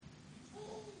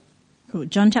Cool.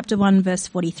 John chapter 1 verse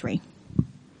 43.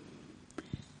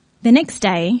 The next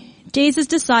day, Jesus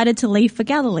decided to leave for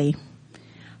Galilee.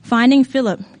 Finding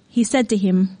Philip, he said to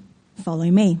him, "Follow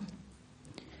me."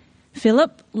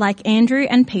 Philip, like Andrew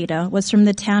and Peter, was from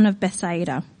the town of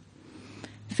Bethsaida.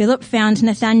 Philip found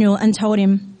Nathanael and told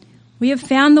him, "We have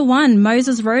found the one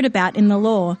Moses wrote about in the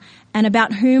law and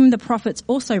about whom the prophets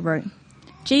also wrote,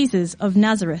 Jesus of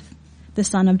Nazareth, the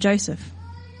son of Joseph."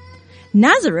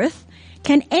 "Nazareth?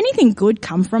 Can anything good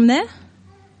come from there?"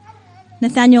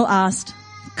 Nathanael asked.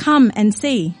 "Come and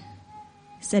see,"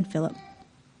 said Philip.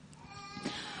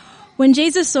 When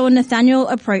Jesus saw Nathanael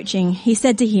approaching, he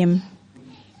said to him,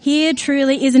 "Here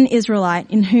truly is an Israelite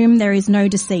in whom there is no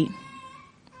deceit."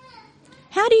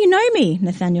 "How do you know me?"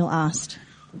 Nathanael asked.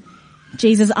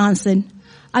 Jesus answered,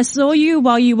 "I saw you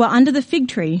while you were under the fig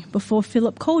tree before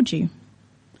Philip called you."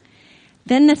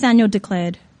 Then Nathanael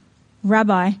declared,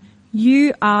 "Rabbi,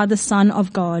 you are the Son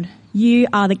of God. You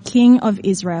are the King of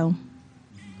Israel."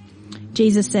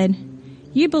 Jesus said,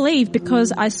 "You believe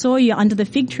because I saw you under the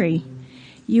fig tree.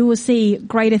 You will see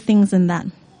greater things than that."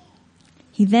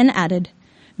 He then added,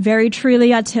 "Very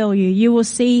truly I tell you, you will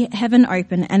see heaven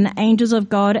open and the angels of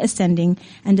God ascending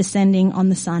and descending on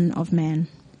the Son of Man."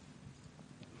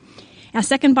 Our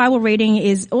second Bible reading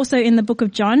is also in the book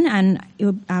of John,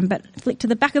 but flick to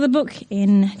the back of the book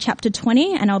in chapter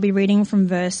 20, and I'll be reading from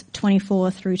verse 24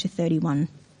 through to 31.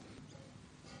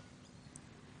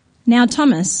 Now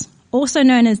Thomas, also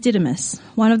known as Didymus,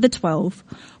 one of the 12,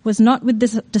 was not with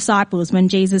the disciples when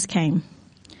Jesus came.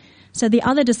 So the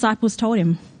other disciples told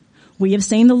him, "We have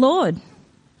seen the Lord."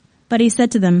 But he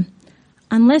said to them,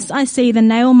 "Unless I see the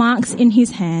nail marks in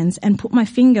his hands and put my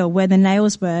finger where the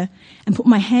nails were and put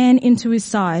my hand into his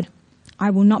side,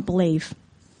 I will not believe."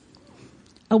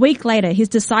 A week later, his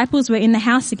disciples were in the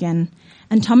house again,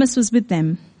 and Thomas was with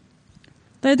them.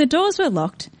 Though the doors were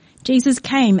locked, Jesus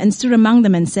came and stood among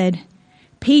them and said,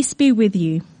 "Peace be with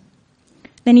you."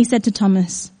 Then he said to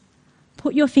Thomas,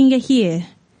 "Put your finger here.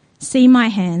 See my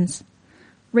hands.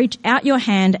 Reach out your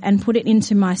hand and put it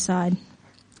into my side.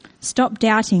 Stop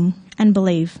doubting and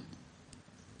believe."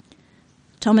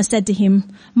 Thomas said to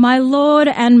him, "My Lord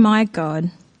and my God."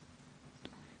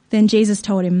 Then Jesus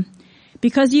told him,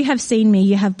 "Because you have seen me,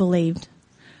 you have believed.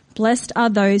 Blessed are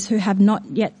those who have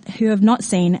not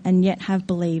seen and yet have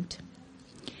believed."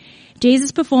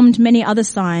 Jesus performed many other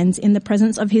signs in the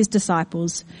presence of his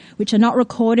disciples, which are not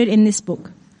recorded in this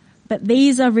book, but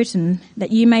these are written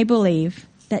that you may believe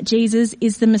that Jesus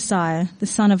is the Messiah, the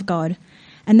Son of God,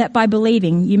 and that by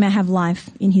believing you may have life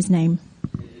in his name.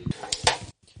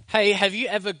 Hey, have you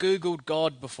ever Googled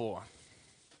God before?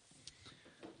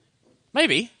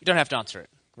 Maybe. You don't have to answer it.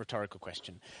 Rhetorical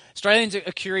question. Australians are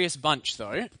a curious bunch,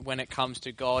 though, when it comes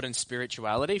to God and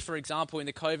spirituality. For example, in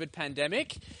the COVID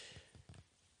pandemic,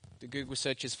 the Google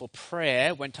searches for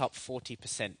prayer went up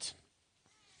 40%.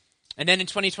 And then in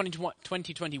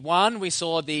 2021, we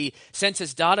saw the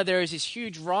census data. There is this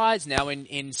huge rise now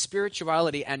in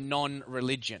spirituality and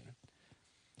non-religion.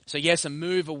 So yes, a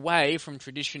move away from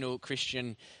traditional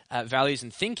Christian values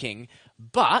and thinking,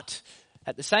 but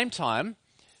at the same time,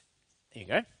 there you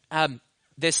go,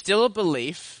 there's still a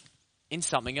belief in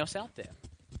something else out there.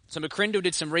 So McCrindle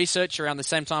did some research around the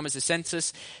same time as the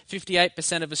census.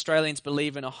 58% of Australians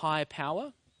believe in a higher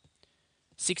power.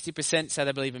 60% say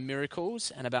they believe in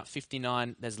miracles, and about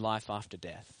 59% there's life after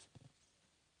death.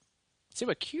 So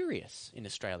we're curious in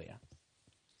Australia.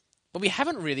 But we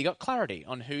haven't really got clarity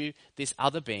on who this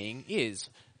other being is.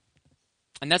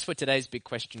 And that's where today's big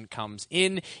question comes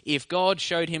in. If God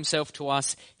showed himself to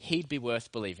us, he'd be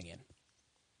worth believing in.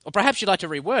 Or perhaps you'd like to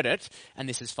reword it, and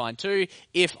this is fine too.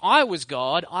 If I was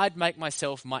God, I'd make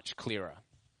myself much clearer.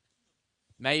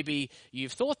 Maybe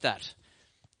you've thought that.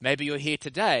 Maybe you're here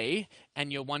today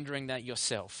and you're wondering that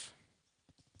yourself.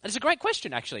 And it's a great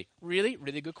question, actually. Really,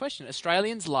 really good question.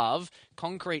 Australians love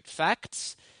concrete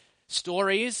facts,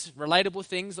 stories, relatable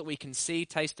things that we can see,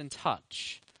 taste, and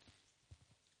touch.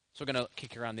 So we're going to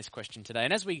kick around this question today.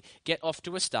 And as we get off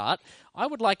to a start, I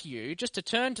would like you just to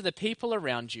turn to the people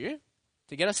around you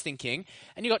to get us thinking.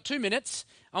 And you've got 2 minutes.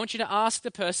 I want you to ask the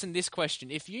person this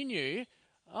question. If you knew,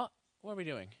 what are we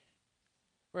doing?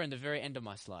 We're in the very end of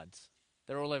my slides.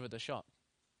 They're all over the shop.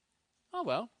 Oh,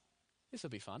 well, this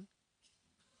will be fun.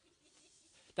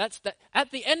 That's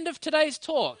at the end of today's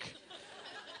talk.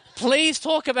 Please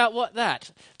talk about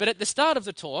that. But at the start of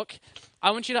the talk,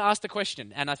 I want you to ask the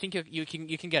question, and I think you can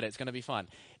get it. It's going to be fun.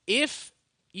 If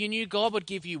you knew God would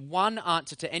give you one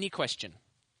answer to any question,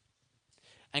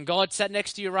 and God sat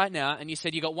next to you right now, and you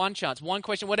said you got one chance, one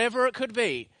question, whatever it could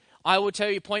be, I will tell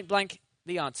you point blank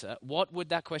the answer. What would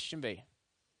that question be?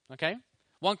 Okay?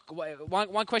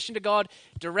 One question to God,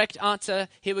 direct answer.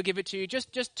 He will give it to you.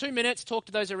 Just 2 minutes. Talk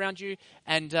to those around you,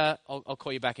 and I'll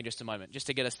call you back in just a moment, just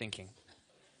to get us thinking.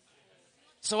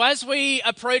 So as we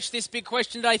approach this big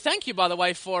question today, thank you, by the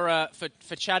way, for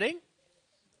chatting.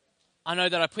 I know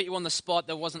that I put you on the spot.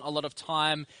 There wasn't a lot of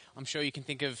time. I'm sure you can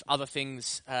think of other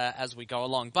things as we go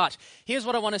along. But here's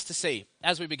what I want us to see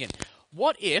as we begin.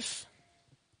 What if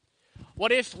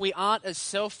we aren't as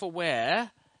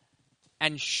self-aware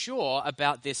and sure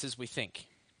about this as we think?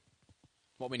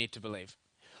 What we need to believe.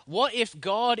 What if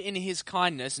God in his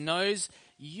kindness knows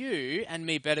you and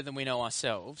me better than we know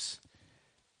ourselves?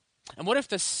 And what if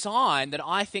the sign that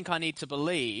I think I need to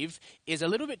believe is a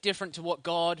little bit different to what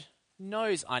God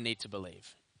knows I need to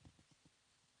believe?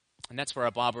 And that's where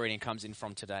our Bible reading comes in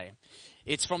from today.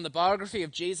 It's from the biography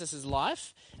of Jesus'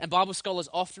 life, and Bible scholars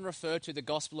often refer to the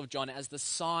Gospel of John as the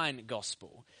sign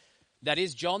gospel. That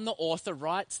is, John the author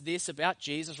writes this about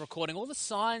Jesus, recording all the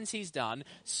signs he's done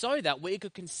so that we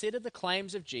could consider the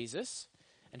claims of Jesus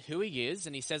and who he is.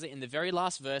 And he says it in the very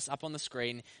last verse up on the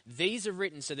screen. These are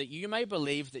written so that you may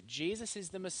believe that Jesus is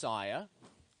the Messiah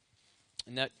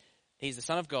and that he's the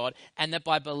Son of God, and that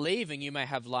by believing you may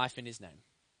have life in his name.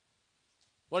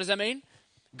 What does that mean?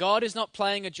 God is not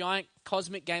playing a giant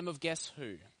cosmic game of guess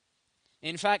who.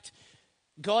 In fact,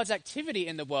 God's activity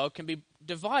in the world can be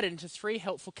divided into 3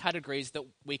 helpful categories that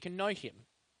we can know him.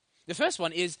 The first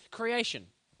one is creation.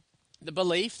 The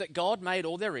belief that God made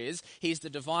all there is. He's the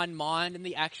divine mind and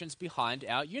the actions behind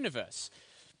our universe.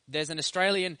 There's an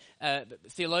Australian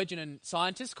theologian and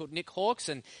scientist called Nick Hawkes,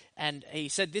 and he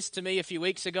said this to me a few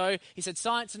weeks ago. He said,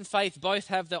 science and faith both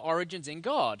have their origins in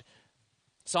God.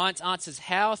 Science answers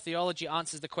how, theology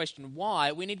answers the question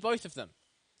why. We need both of them.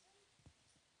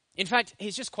 In fact,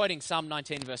 he's just quoting Psalm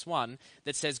 19 verse 1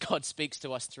 that says God speaks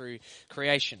to us through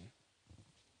creation.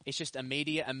 It's just a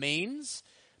means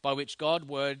by which God's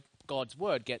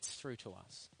word gets through to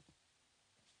us.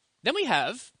 Then we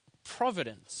have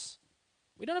providence.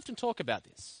 We don't often talk about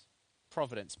this,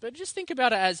 providence, but just think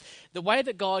about it as the way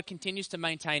that God continues to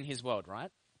maintain his world,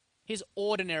 right? His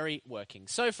ordinary working.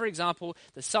 So, for example,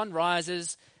 the sun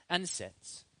rises and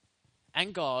sets,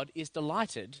 and God is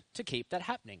delighted to keep that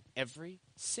happening every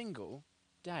single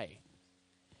day.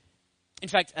 In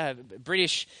fact,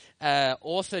 British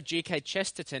author G.K.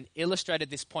 Chesterton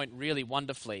illustrated this point really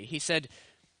wonderfully. He said,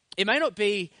 it may not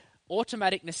be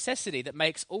automatic necessity that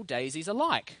makes all daisies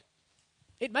alike.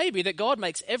 It may be that God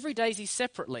makes every daisy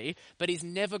separately, but he's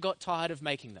never got tired of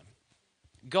making them.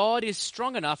 God is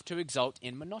strong enough to exult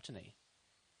in monotony.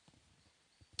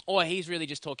 Or he's really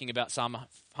just talking about Psalm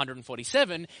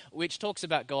 147, which talks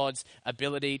about God's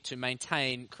ability to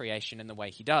maintain creation in the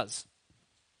way he does.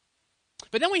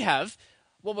 But then we have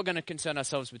what we're going to concern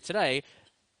ourselves with today,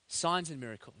 signs and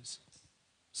miracles,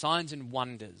 signs and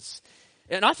wonders.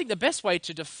 And I think the best way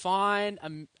to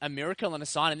define a miracle and a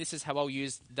sign, and this is how I'll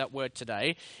use that word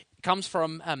today, comes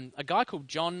from a guy called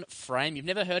John Frame. You've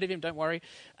never heard of him, don't worry.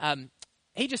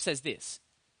 He just says this: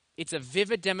 it's a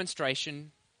vivid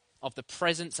demonstration of the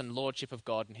presence and lordship of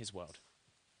God in his world.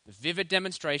 The vivid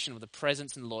demonstration of the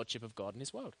presence and lordship of God in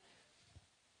his world.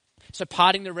 So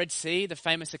parting the Red Sea, the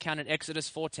famous account in Exodus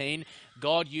 14,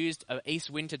 God used an east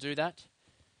wind to do that.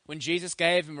 When Jesus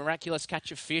gave a miraculous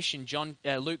catch of fish in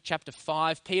Luke chapter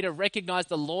 5, Peter recognized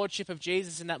the lordship of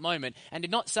Jesus in that moment and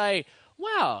did not say,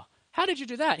 wow, how did you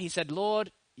do that? He said,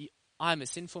 Lord, I'm a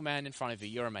sinful man in front of you.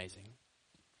 You're amazing.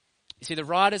 You see, the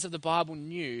writers of the Bible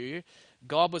knew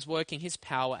God was working his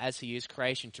power as he used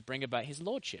creation to bring about his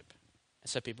lordship.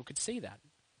 So people could see that.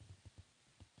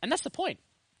 And that's the point.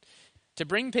 To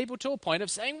bring people to a point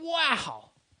of saying, wow,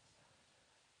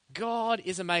 God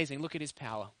is amazing. Look at his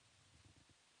power.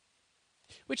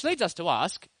 Which leads us to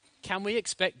ask, can we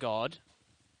expect God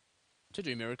to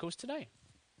do miracles today?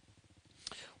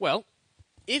 Well,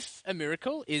 if a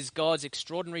miracle is God's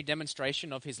extraordinary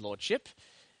demonstration of his lordship,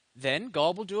 then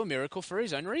God will do a miracle for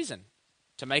his own reason,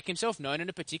 to make himself known in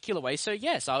a particular way. So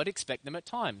yes, I would expect them at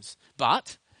times.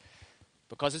 But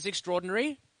because it's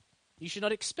extraordinary, you should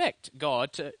not expect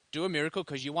God to do a miracle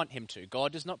because you want him to.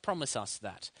 God does not promise us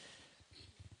that.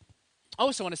 I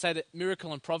also want to say that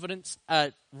miracle and providence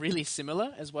are really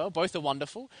similar as well. Both are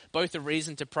wonderful. Both are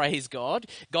reason to praise God.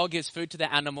 God gives food to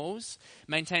the animals,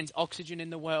 maintains oxygen in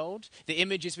the world. The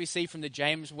images we see from the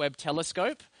James Webb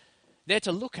Telescope, they're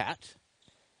to look at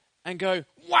and go,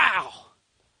 wow,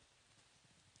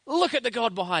 look at the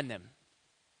God behind them.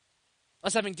 I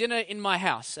was having dinner in my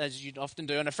house, as you'd often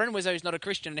do, and a friend was there who's not a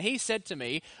Christian, and he said to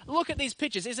me, look at these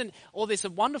pictures, isn't all this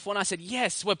wonderful? And I said,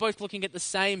 yes, we're both looking at the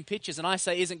same pictures. And I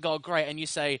say, isn't God great? And you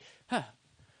say, huh.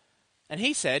 And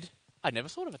he said, I never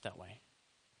thought of it that way.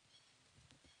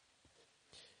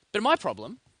 But my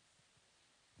problem,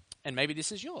 and maybe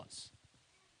this is yours,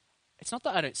 it's not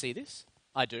that I don't see this.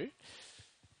 I do.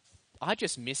 I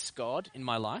just miss God in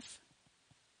my life.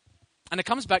 And it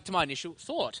comes back to my initial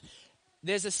thought.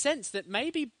 There's a sense that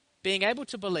maybe being able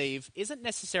to believe isn't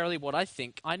necessarily what I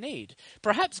think I need.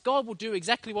 Perhaps God will do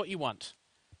exactly what you want.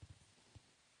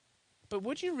 But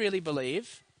would you really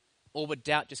believe, or would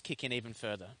doubt just kick in even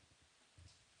further?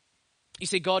 You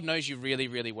see, God knows you really,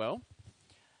 really well.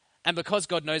 And because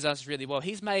God knows us really well,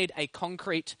 he's made a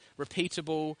concrete,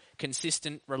 repeatable,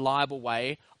 consistent, reliable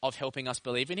way of helping us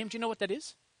believe in him. Do you know what that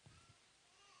is?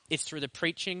 It's through the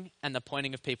preaching and the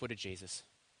pointing of people to Jesus.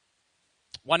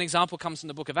 One example comes from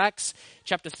the book of Acts,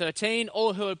 chapter 13.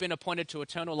 All who have been appointed to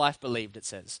eternal life believed, it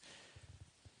says.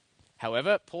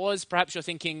 However, pause, perhaps you're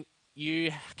thinking,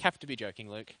 you have to be joking,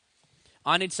 Luke.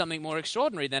 I need something more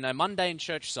extraordinary than a mundane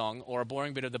church song or a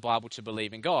boring bit of the Bible to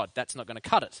believe in God. That's not going to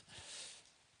cut it.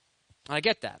 I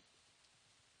get that.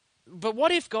 But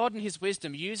what if God in his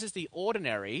wisdom uses the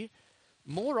ordinary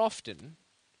more often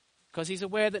because he's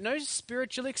aware that no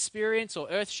spiritual experience or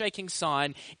earth-shaking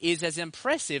sign is as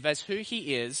impressive as who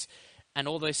he is and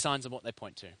all those signs and what they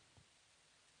point to?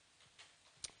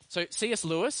 So C.S.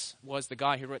 Lewis was the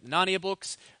guy who wrote the Narnia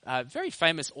books, a very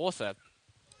famous author,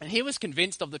 and he was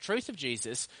convinced of the truth of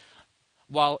Jesus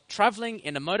while traveling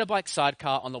in a motorbike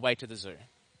sidecar on the way to the zoo.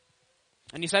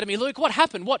 And you say to me, Luke, what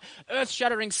happened? What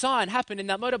earth-shattering sign happened in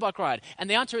that motorbike ride? And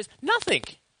the answer is nothing.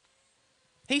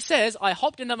 He says, I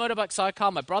hopped in that motorbike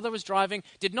sidecar, my brother was driving,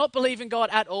 did not believe in God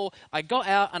at all. I got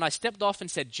out and I stepped off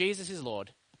and said, Jesus is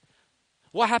Lord.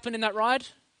 What happened in that ride?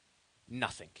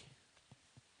 Nothing.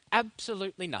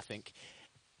 Absolutely nothing.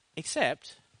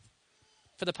 Except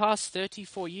for the past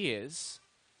 34 years,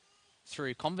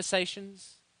 through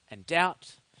conversations and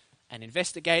doubt and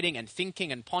investigating and thinking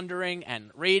and pondering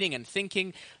and reading and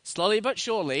thinking, slowly but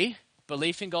surely,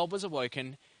 belief in God was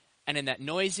awoken, and in that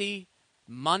noisy,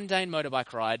 mundane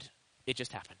motorbike ride, it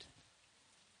just happened.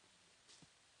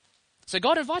 So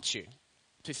God invites you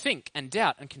to think and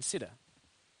doubt and consider.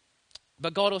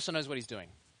 But God also knows what he's doing.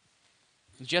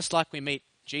 Just like we meet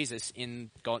Jesus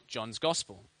in John's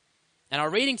Gospel. And our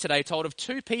reading today told of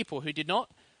two people who did not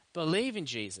believe in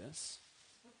Jesus,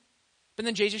 but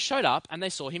then Jesus showed up and they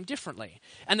saw him differently.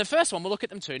 And the first one, we'll look at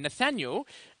them too, Nathanael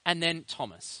and then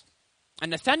Thomas.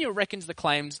 And Nathanael reckons the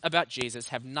claims about Jesus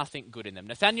have nothing good in them.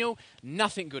 Nathanael,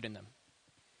 nothing good in them.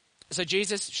 So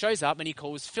Jesus shows up and he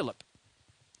calls Philip.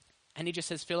 And he just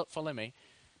says, Philip, follow me.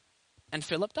 And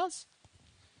Philip does.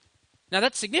 Now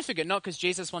that's significant, not because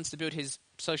Jesus wants to build his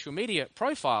social media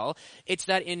profile. It's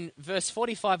that in verse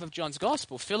 45 of John's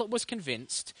Gospel, Philip was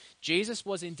convinced Jesus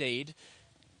was indeed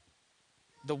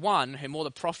the one whom all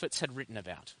the prophets had written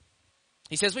about.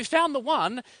 He says, we found the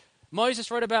one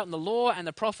Moses wrote about in the law and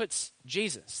the prophets,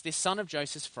 Jesus, this son of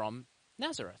Joseph from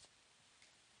Nazareth.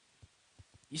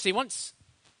 You see, once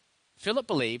Philip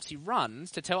believes, he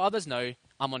runs to tell others, no,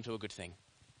 I'm onto a good thing.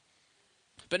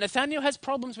 But Nathanael has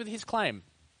problems with his claim.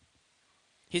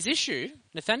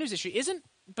 Nathanael's issue isn't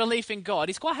belief in God.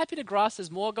 He's quite happy to grasp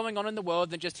there's more going on in the world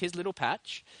than just his little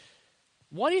patch.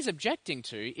 What he's objecting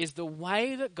to is the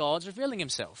way that God's revealing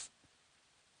himself.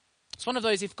 It's one of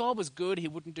those, if God was good, he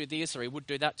wouldn't do this or he would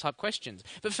do that type questions.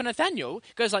 But for Nathanael,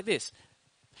 it goes like this.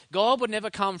 God would never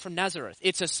come from Nazareth.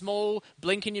 It's a small,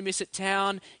 blink and you miss it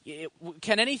town.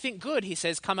 Can anything good, he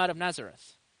says, come out of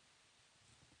Nazareth?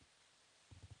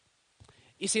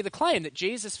 You see, the claim that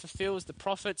Jesus fulfills the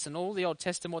prophets and all the Old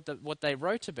Testament, what they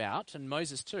wrote about, and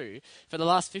Moses too, for the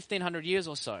last 1,500 years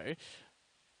or so,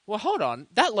 well, hold on,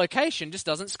 that location just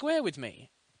doesn't square with me.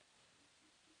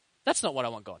 That's not what I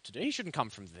want God to do. He shouldn't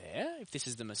come from there if this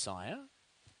is the Messiah.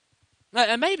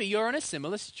 And maybe you're in a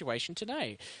similar situation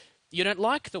today. You don't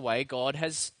like the way God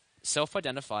has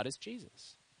self-identified as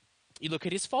Jesus. You look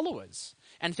at his followers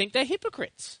and think they're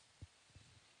hypocrites.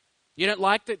 You don't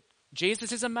like that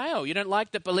Jesus is a male. You don't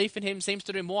like that belief in him seems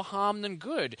to do more harm than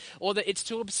good, or that it's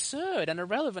too absurd and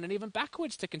irrelevant and even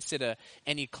backwards to consider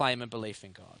any claim and belief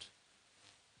in God.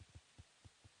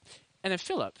 And then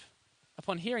Philip,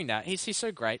 upon hearing that, he's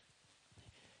so great.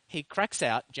 He cracks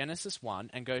out Genesis 1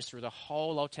 and goes through the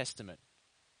whole Old Testament.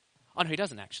 Oh, no, he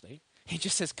doesn't actually. He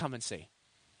just says, come and see.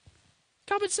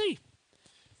 Come and see.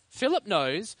 Philip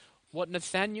knows what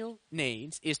Nathanael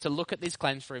needs is to look at these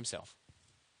claims for himself.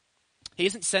 He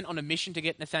isn't sent on a mission to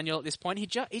get Nathanael at this point.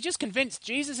 He's just convinced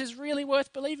Jesus is really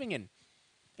worth believing in.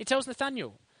 He tells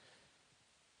Nathanael.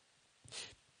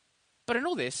 But in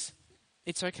all this,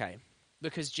 it's okay,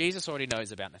 because Jesus already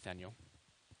knows about Nathanael.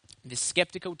 This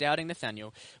skeptical, doubting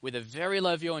Nathanael with a very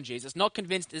low view on Jesus, not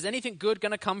convinced, is anything good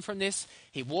going to come from this?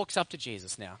 He walks up to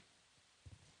Jesus now.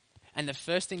 And the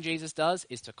first thing Jesus does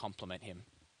is to compliment him.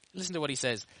 Listen to what he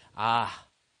says.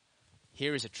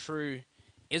 Here is a true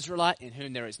Israelite in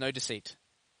whom there is no deceit.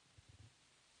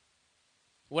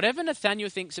 Whatever Nathanael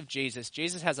thinks of Jesus,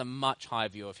 Jesus has a much higher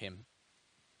view of him.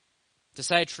 To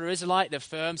say a true Israelite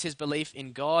affirms his belief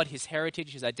in God, his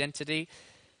heritage, his identity.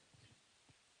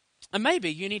 And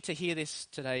maybe you need to hear this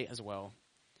today as well.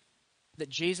 That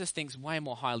Jesus thinks way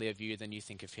more highly of you than you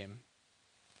think of him.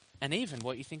 And even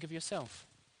what you think of yourself.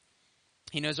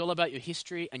 He knows all about your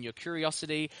history and your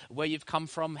curiosity, where you've come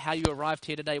from, how you arrived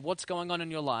here today, what's going on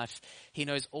in your life. He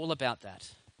knows all about that.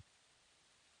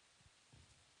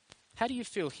 How do you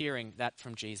feel hearing that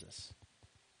from Jesus?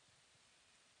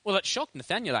 Well, it shocked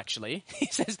Nathanael, actually. He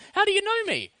says, "How do you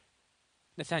know me?"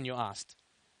 Nathanael asked.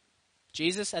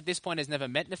 Jesus, at this point, has never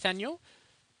met Nathanael.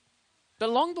 But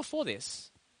long before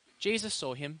this, Jesus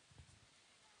saw him.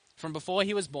 From before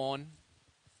he was born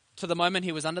to the moment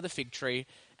he was under the fig tree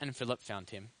and Philip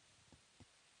found him.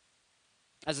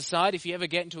 As a side, if you ever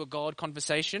get into a God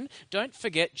conversation, don't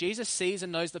forget Jesus sees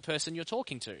and knows the person you're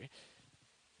talking to.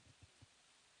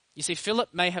 You see,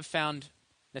 Philip may have found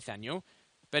Nathanael,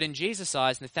 but in Jesus'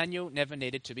 eyes, Nathanael never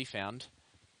needed to be found.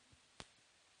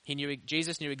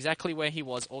 Jesus knew exactly where he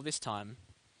was all this time.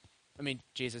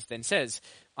 Jesus then says,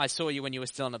 "I saw you when you were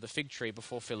still under the fig tree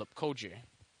before Philip called you."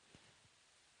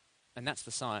 And that's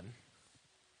the sign.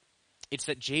 It's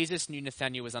that Jesus knew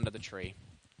Nathanael was under the tree.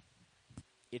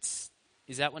 Is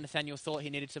that what Nathanael thought he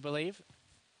needed to believe?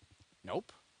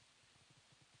 Nope.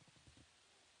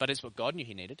 But it's what God knew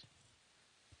he needed.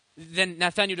 Then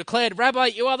Nathanael declared, "Rabbi,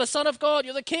 you are the Son of God,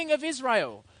 you're the King of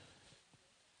Israel."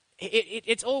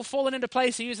 It's all fallen into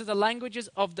place. He uses the language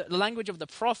of the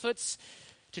prophets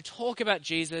to talk about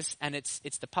Jesus, and it's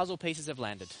the puzzle pieces have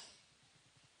landed.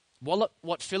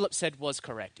 What Philip said was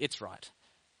correct. It's right.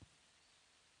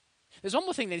 There's one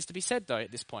more thing that needs to be said, though,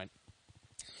 at this point.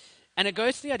 And it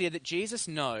goes to the idea that Jesus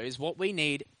knows what we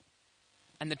need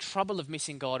and the trouble of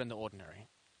missing God in the ordinary.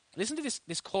 Listen to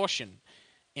this caution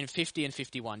in 50 and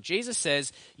 51. Jesus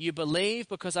says, "You believe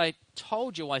because I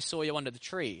told you I saw you under the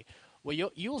tree. Well,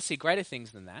 you will see greater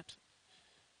things than that."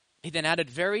 He then added,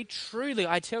 "Very truly,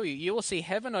 I tell you, you will see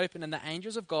heaven open and the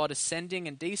angels of God ascending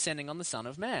and descending on the Son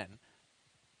of Man."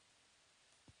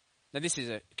 Now, this is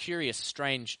a curious,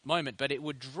 strange moment, but it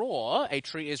would draw a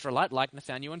true Israelite like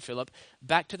Nathanael and Philip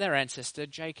back to their ancestor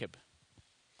Jacob.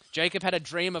 Jacob had a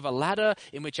dream of a ladder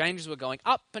in which angels were going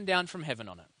up and down from heaven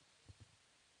on it.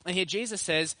 And here Jesus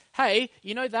says, "Hey,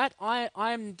 you know that? I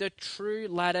am the true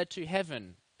ladder to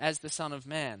heaven as the Son of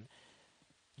Man."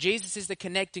 Jesus is the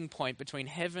connecting point between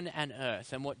heaven and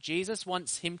earth. And what Jesus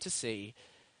wants him to see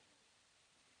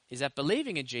is that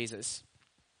believing in Jesus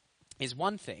is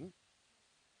one thing,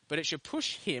 but it should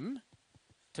push him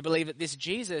to believe that this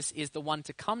Jesus is the one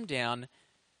to come down,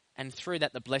 and through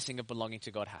that the blessing of belonging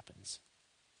to God happens.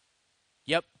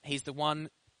 Yep, he's the one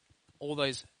all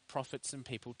those prophets and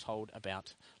people told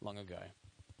about long ago.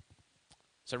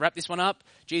 So wrap this one up.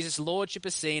 Jesus' lordship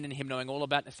is seen in him knowing all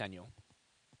about Nathanael.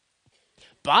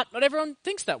 But not everyone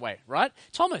thinks that way, right?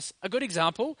 Thomas, a good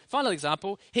example, final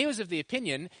example, he was of the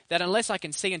opinion that unless I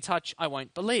can see and touch, I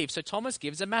won't believe. So Thomas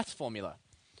gives a math formula.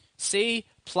 See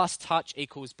plus touch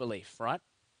equals belief, right?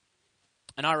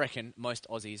 And I reckon most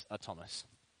Aussies are Thomas.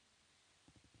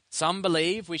 Some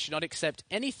believe we should not accept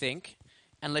anything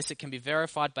unless it can be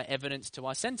verified by evidence to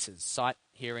our senses, sight,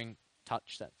 hearing,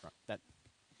 touch, that.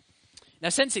 Now,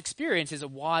 sense experience is a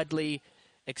widely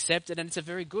accepted and it's a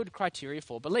very good criteria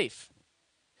for belief.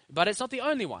 But it's not the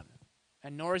only one,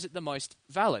 and nor is it the most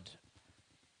valid.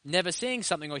 Never seeing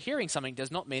something or hearing something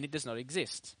does not mean it does not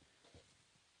exist.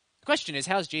 The question is,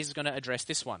 how is Jesus going to address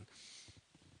this one?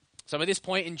 So at this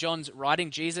point in John's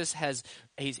writing, Jesus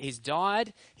he's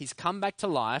died, he's come back to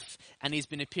life, and he's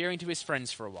been appearing to his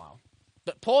friends for a while.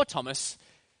 But poor Thomas,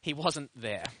 he wasn't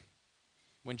there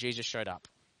when Jesus showed up.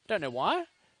 Don't know why,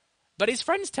 but his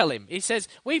friends tell him. He says,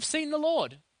 "We've seen the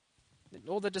Lord."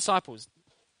 All the disciples.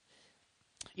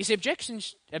 You see,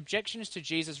 objections to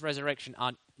Jesus' resurrection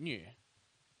aren't new.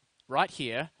 Right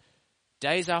here,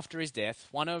 days after his death,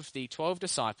 one of the 12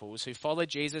 disciples who followed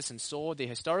Jesus and saw the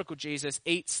historical Jesus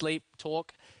eat, sleep,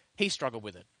 talk, he struggled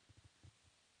with it.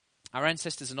 Our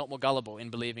ancestors are not more gullible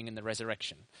in believing in the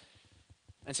resurrection.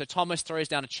 And so Thomas throws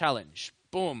down a challenge.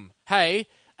 Boom. Hey,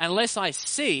 unless I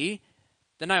see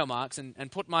the nail marks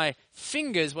and put my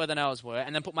fingers where the nails were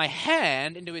and then put my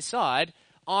hand into his side,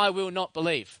 I will not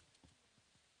believe.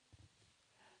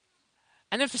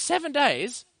 And then for 7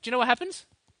 days, do you know what happens?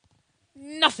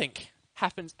 Nothing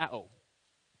happens at all.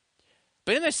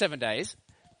 But in those 7 days,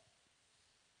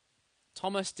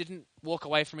 Thomas didn't walk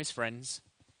away from his friends.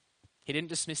 He didn't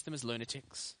dismiss them as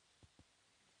lunatics.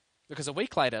 Because a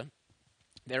week later,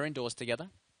 they're indoors together,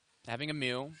 having a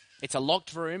meal. It's a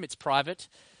locked room, it's private.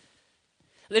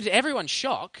 To everyone's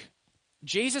shock,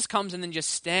 Jesus comes and then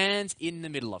just stands in the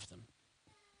middle of them.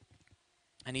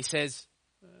 And he says,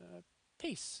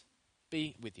 peace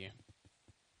be with you.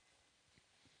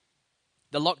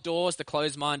 The locked doors, the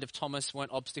closed mind of Thomas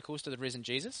weren't obstacles to the risen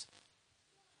Jesus.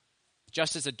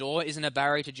 Just as a door isn't a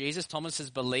barrier to Jesus, Thomas's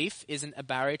belief isn't a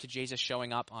barrier to Jesus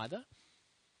showing up either.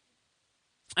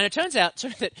 And it turns out, too,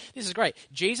 that this is great.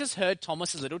 Jesus heard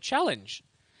Thomas's little challenge.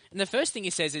 And the first thing he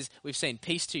says is, we've seen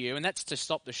peace to you, and that's to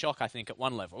stop the shock, I think, at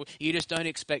one level. You just don't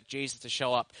expect Jesus to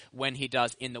show up when he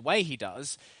does in the way he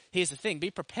does. Here's the thing,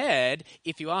 be prepared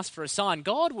if you ask for a sign.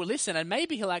 God will listen, and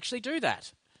maybe he'll actually do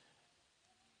that.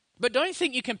 But don't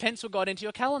think you can pencil God into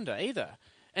your calendar either.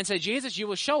 And say, Jesus, you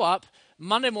will show up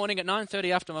Monday morning at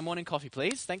 9:30 after my morning coffee,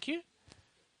 please. Thank you.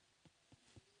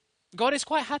 God is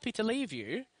quite happy to leave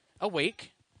you a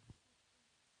week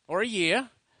or a year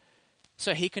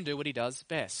so he can do what he does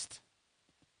best.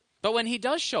 But when he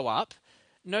does show up,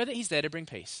 know that he's there to bring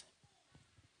peace.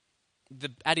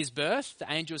 At his birth,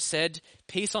 the angels said,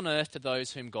 peace on earth to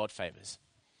those whom God favors.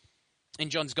 In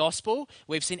John's gospel,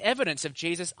 we've seen evidence of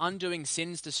Jesus undoing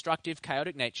sin's destructive,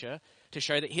 chaotic nature to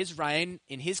show that his reign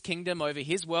in his kingdom over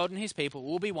his world and his people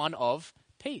will be one of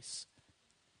peace.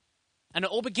 And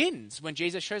it all begins when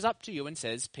Jesus shows up to you and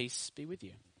says, peace be with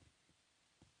you.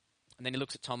 And then he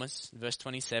looks at Thomas, verse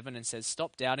 27, and says,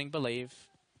 stop doubting, believe.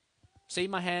 See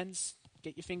my hands,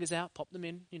 get your fingers out, pop them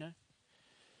in,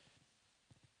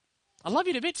 I love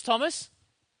you to bits, Thomas.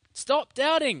 Stop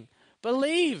doubting,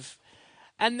 believe.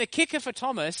 And the kicker for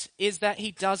Thomas is that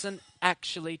he doesn't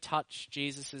actually touch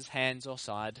Jesus' hands or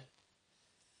side.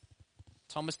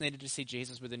 Thomas needed to see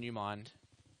Jesus with a new mind.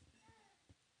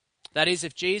 That is,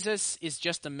 if Jesus is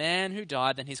just a man who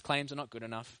died, then his claims are not good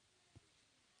enough.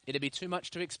 It'd be too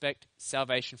much to expect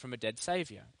salvation from a dead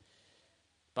Savior.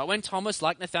 But when Thomas,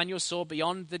 like Nathanael, saw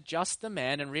beyond just the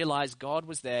man and realized God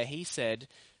was there, he said,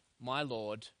 my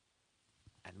Lord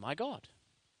and my God.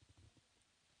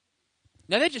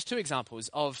 Now, they're just two examples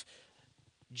of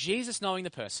Jesus knowing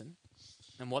the person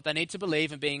and what they need to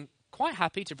believe and being quite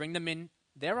happy to bring them in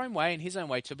their own way, in his own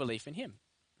way, to belief in him.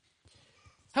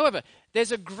 However,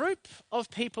 there's a group of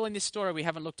people in this story we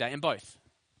haven't looked at in both.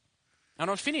 And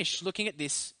I'll finish looking at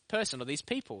this person or these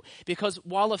people, because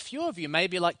while a few of you may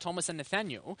be like Thomas and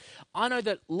Nathanael, I know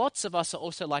that lots of us are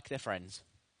also like their friends.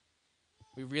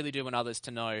 We really do want others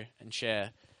to know and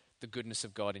share the goodness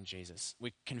of God in Jesus.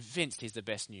 We're convinced he's the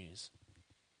best news.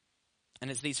 And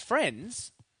it's these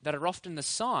friends that are often the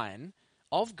sign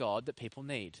of God that people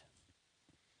need.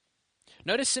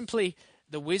 Notice simply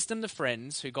the wisdom of the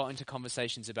friends who got into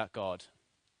conversations about God.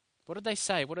 What did they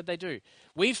say? What did they do?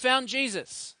 We found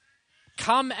Jesus.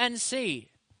 Come and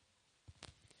see.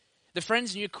 The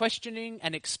friends knew questioning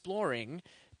and exploring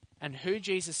and who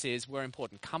Jesus is were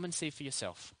important. Come and see for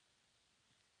yourself.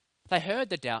 They heard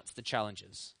the doubts, the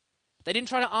challenges. They didn't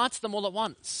try to answer them all at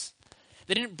once.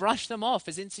 They didn't brush them off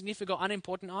as insignificant or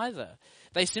unimportant either.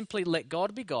 They simply let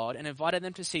God be God and invited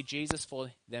them to see Jesus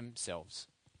for themselves.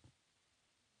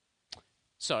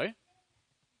 So,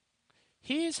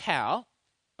 here's how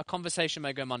a conversation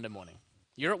may go Monday morning.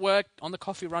 You're at work, on the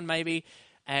coffee run maybe,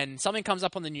 and something comes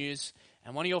up on the news,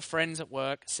 and one of your friends at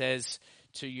work says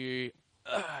to you,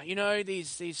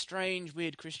 these strange,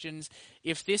 weird Christians,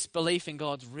 if this belief in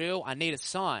God's real, I need a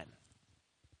sign.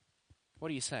 What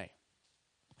do you say?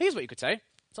 Here's what you could say.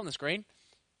 It's on the screen.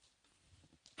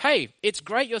 Hey, it's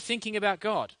great you're thinking about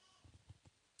God.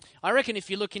 I reckon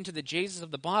if you look into the Jesus of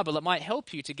the Bible, it might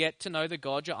help you to get to know the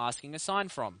God you're asking a sign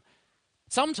from.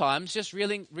 Sometimes just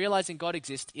realizing God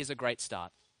exists is a great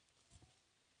start.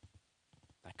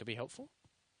 That could be helpful.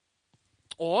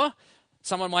 Or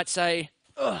someone might say,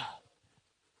 if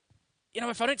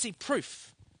I don't see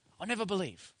proof, I'll never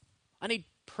believe. I need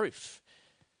proof.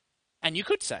 And you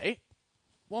could say,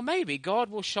 well, maybe God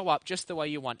will show up just the way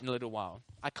you want in a little while.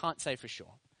 I can't say for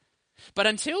sure. But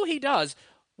until he does,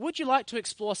 would you like to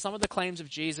explore some of the claims of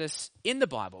Jesus in the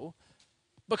Bible?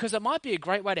 Because it might be a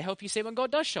great way to help you see when God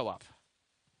does show up.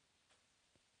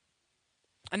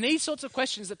 And these sorts of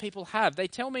questions that people have, they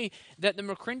tell me that the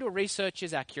McCrindle research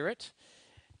is accurate,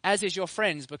 as is your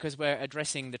friends, because we're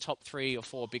addressing the top 3 or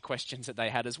 4 big questions that they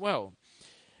had as well.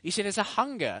 You see, there's a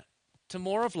hunger to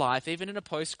more of life, even in a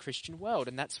post-Christian world,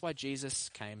 and that's why Jesus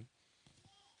came.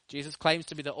 Jesus claims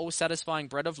to be the all-satisfying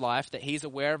bread of life, that he's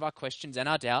aware of our questions and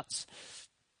our doubts.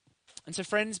 And so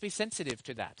friends, be sensitive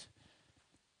to that.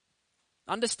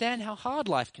 Understand how hard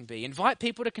life can be. Invite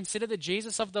people to consider the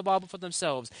Jesus of the Bible for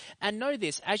themselves. And know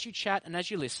this, as you chat and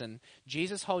as you listen,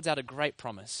 Jesus holds out a great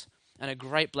promise and a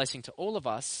great blessing to all of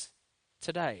us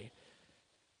today.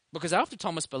 Because after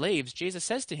Thomas believes, Jesus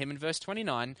says to him in verse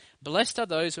 29, "Blessed are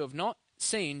those who have not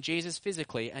seen Jesus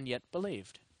physically and yet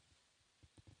believed."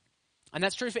 And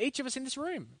that's true for each of us in this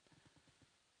room.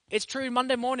 It's true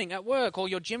Monday morning at work, or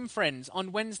your gym friends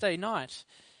on Wednesday night.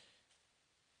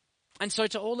 And so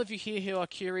to all of you here who are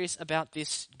curious about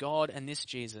this God and this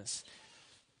Jesus,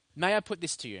 may I put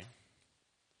this to you.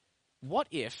 What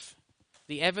if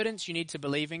the evidence you need to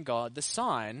believe in God, the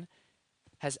sign,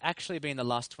 has actually been the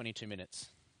last 22 minutes?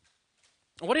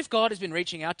 What if God has been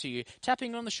reaching out to you,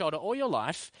 tapping you on the shoulder all your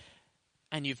life,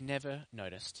 and you've never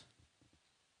noticed?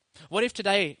 What if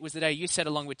today was the day you said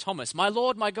along with Thomas, "My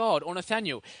Lord, my God," or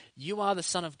Nathaniel, "You are the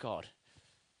Son of God"?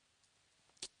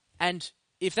 And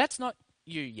if that's not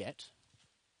you yet,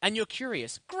 and you're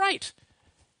curious, great!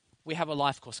 We have a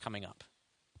life course coming up,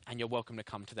 and you're welcome to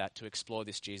come to that to explore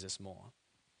this Jesus more.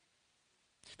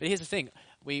 But here's the thing.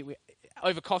 We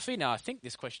over coffee, now I think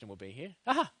this question will be here.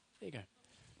 Aha, there you go.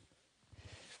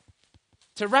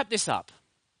 To wrap this up,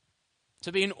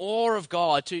 to be in awe of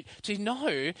God, to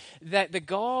know that the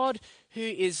God who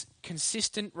is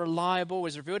consistent, reliable,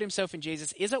 has revealed himself in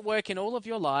Jesus, is at work in all of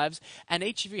your lives, and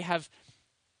each of you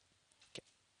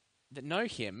that know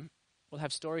him will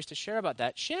have stories to share about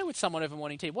that. Share with someone over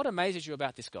morning tea. What amazes you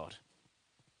about this God?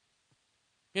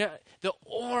 You know, the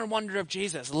awe and wonder of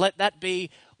Jesus. Let that be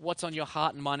what's on your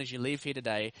heart and mind as you leave here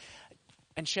today,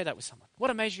 and share that with someone. What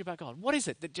amazes you about God? What is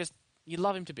it that just you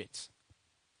love him to bits?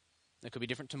 It could be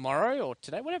different tomorrow or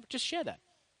today, whatever. Just share that.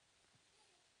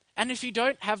 And if you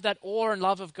don't have that awe and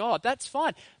love of God, that's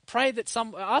fine. Pray that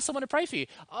ask someone to pray for you.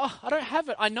 "Oh, I don't have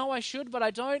it. I know I should, but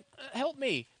I don't. Help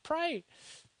me. Pray."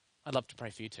 I'd love to pray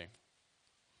for you too.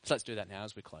 So let's do that now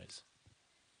as we close.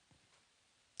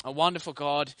 A wonderful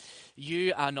God,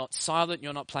 you are not silent.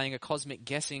 You're not playing a cosmic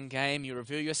guessing game. You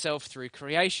reveal yourself through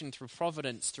creation, through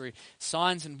providence, through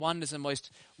signs and wonders, and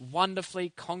most wonderfully,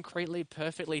 concretely,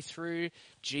 perfectly through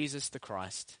Jesus the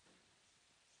Christ.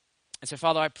 And so,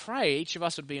 Father, I pray each of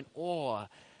us would be in awe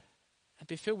and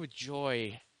be filled with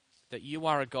joy that you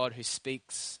are a God who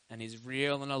speaks and is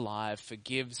real and alive,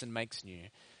 forgives and makes new.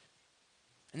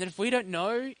 And that if we don't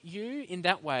know you in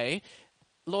that way,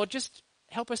 Lord, just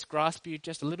help us grasp you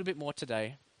just a little bit more today,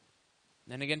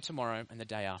 and then again tomorrow and the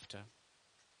day after.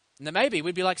 And then maybe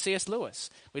we'd be like C.S. Lewis.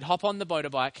 We'd hop on the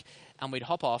motorbike and we'd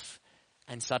hop off,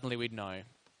 and suddenly we'd know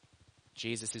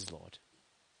Jesus is Lord.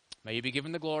 May you be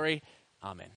given the glory. Amen.